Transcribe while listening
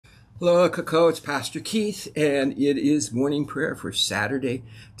Hello, Coco. It's Pastor Keith, and it is morning prayer for Saturday,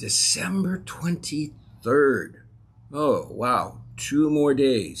 December 23rd. Oh, wow. 2 more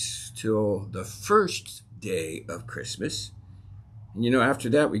days till the first day of Christmas. And after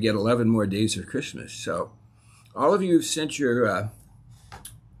that, we get 11 more days of Christmas. So all of you who've sent your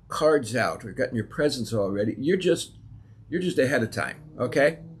cards out or gotten your presents already, you're just ahead of time,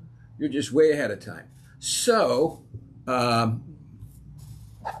 okay? You're just way ahead of time. So,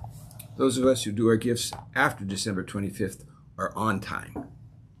 those of us who do our gifts after December 25th are on time.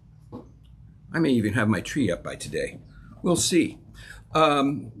 I may even have my tree up by today. We'll see.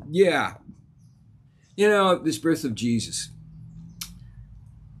 This birth of Jesus.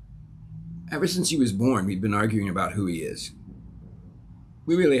 Ever since he was born, we've been arguing about who he is.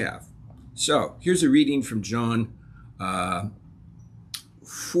 We really have. So here's a reading from John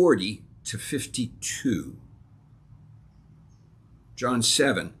 40 to 52. John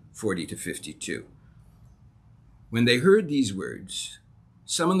 7. 40 to 52. When they heard these words,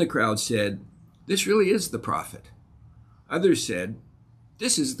 some in the crowd said, "This really is the prophet." Others said,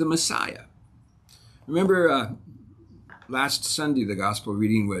 "This is the Messiah." Remember last Sunday, the gospel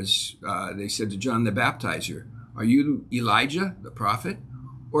reading was, they said to John the Baptizer, "Are you Elijah, the prophet,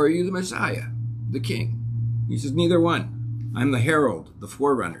 or are you the Messiah, the king?" He says, "Neither one. I'm the herald, the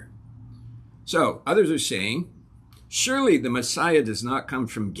forerunner." So others are saying, "Surely the Messiah does not come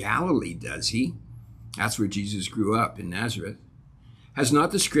from Galilee, does he?" That's where Jesus grew up, in Nazareth. "Has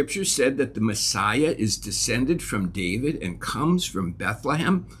not the scripture said that the Messiah is descended from David and comes from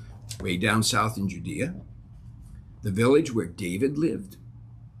Bethlehem, way down south in Judea, the village where David lived?"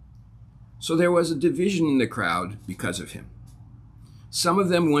 So there was a division in the crowd because of him. Some of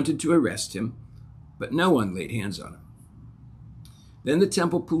them wanted to arrest him, but no one laid hands on him. Then the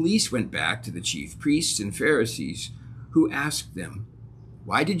temple police went back to the chief priests and Pharisees, who asked them,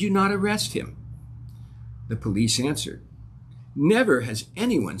 "Why did you not arrest him?" The police answered, "Never has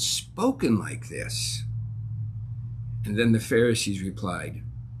anyone spoken like this." And then the Pharisees replied,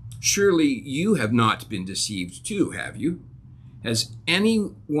 "Surely you have not been deceived too, have you? Has any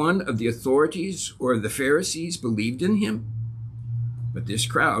one of the authorities or the Pharisees believed in him? But this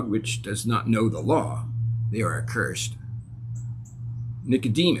crowd, which does not know the law, they are accursed."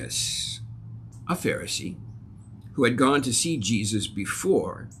 Nicodemus, a Pharisee, who had gone to see Jesus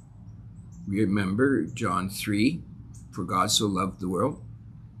before. Remember John 3, "For God so loved the world."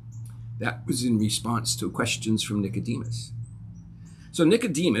 That was in response to questions from Nicodemus. So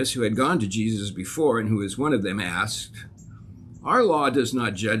Nicodemus, who had gone to Jesus before and who was one of them, asked, "Our law does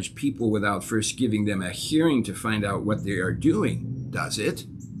not judge people without first giving them a hearing to find out what they are doing, does it?"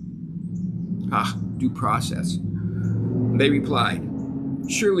 Due process. They replied,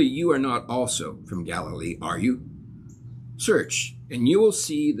 "Surely you are not also from Galilee, are you? Search, and you will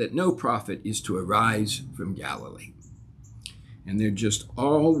see that no prophet is to arise from Galilee." And they're just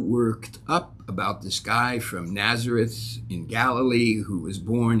all worked up about this guy from Nazareth in Galilee who was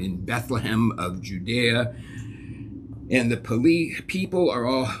born in Bethlehem of Judea. And the people are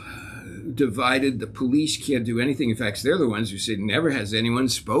all divided. The police can't do anything. In fact, they're the ones who said, "Never has anyone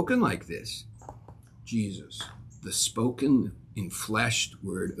spoken like this." Jesus, the spoken, enfleshed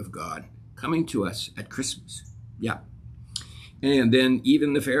word of God, coming to us at Christmas. Yeah. And then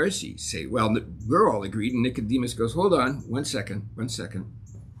even the Pharisees say, "Well, we're all agreed." And Nicodemus goes, "Hold on, one second.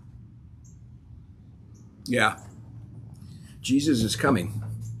 Yeah, Jesus is coming."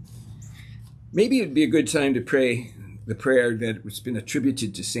 Maybe it'd be a good time to pray the prayer that has been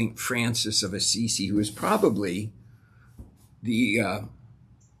attributed to St. Francis of Assisi, who is probably the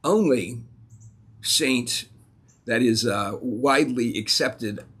only saint that is widely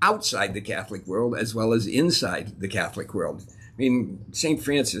accepted outside the Catholic world as well as inside the Catholic world. I mean, St.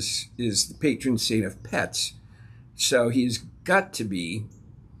 Francis is the patron saint of pets, so he's got to be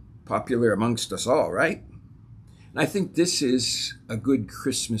popular amongst us all, right? And I think this is a good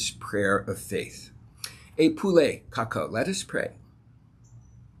Christmas prayer of faith. Epule, Kako, let us pray.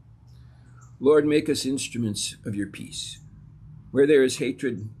 Lord, make us instruments of your peace. Where there is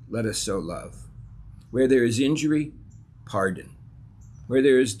hatred, let us sow love. Where there is injury, pardon. Where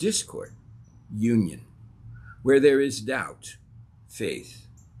there is discord, union. Where there is doubt, faith.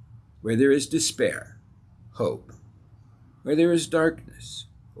 Where there is despair, hope. Where there is darkness,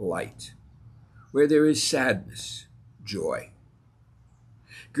 light. Where there is sadness, joy.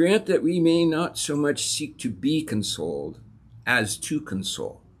 Grant that we may not so much seek to be consoled as to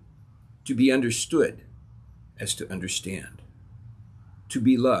console, to be understood as to understand, to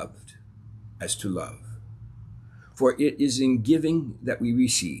be loved as to love. For it is in giving that we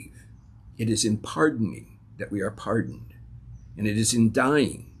receive, it is in pardoning that we are pardoned, and it is in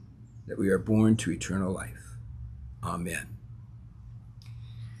dying that we are born to eternal life. Amen.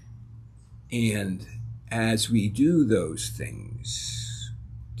 And as we do those things,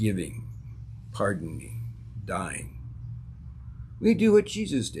 giving, pardoning, dying, we do what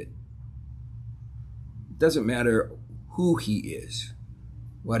Jesus did. It doesn't matter who he is.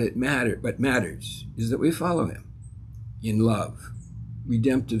 What matters is that we follow him in love,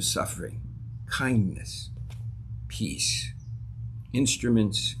 redemptive suffering, kindness, peace,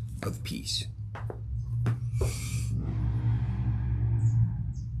 instruments of peace.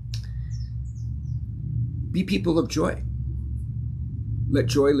 Be people of joy. Let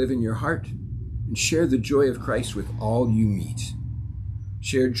joy live in your heart and share the joy of Christ with all you meet.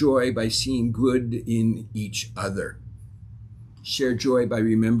 Share joy by seeing good in each other. Share joy by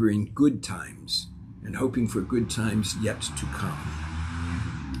remembering good times and hoping for good times yet to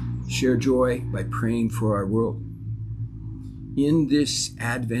come. Share joy by praying for our world. In this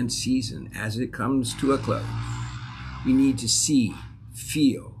Advent season, as it comes to a close, we need to see,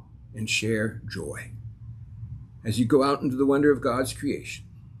 feel, and share joy. As you go out into the wonder of God's creation,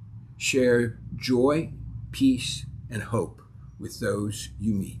 share joy, peace, and hope with those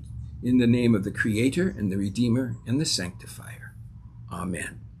you meet. In the name of the Creator and the Redeemer and the Sanctifier.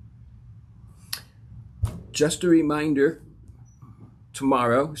 Amen. Just a reminder,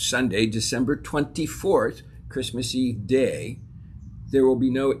 tomorrow, Sunday, December 24th, Christmas Eve day, there will be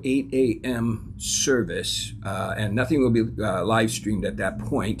no 8 a.m. service, and nothing will be live streamed at that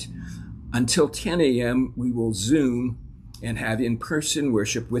point. Until 10 a.m., we will Zoom and have in-person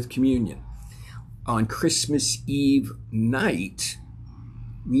worship with communion. On Christmas Eve night,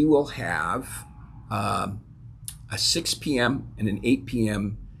 we will have a 6 p.m. and an 8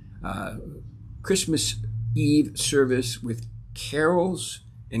 p.m. Christmas Eve service with carols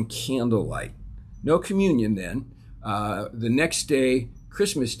and candlelight. No communion then. The next day,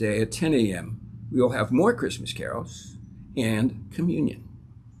 Christmas Day at 10 a.m., we will have more Christmas carols and communion.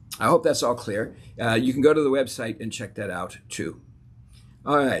 I hope that's all clear. You can go to the website and check that out too.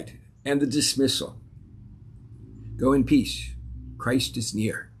 All right, and the dismissal. Go in peace. Christ is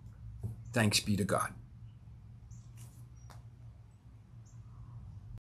near. Thanks be to God.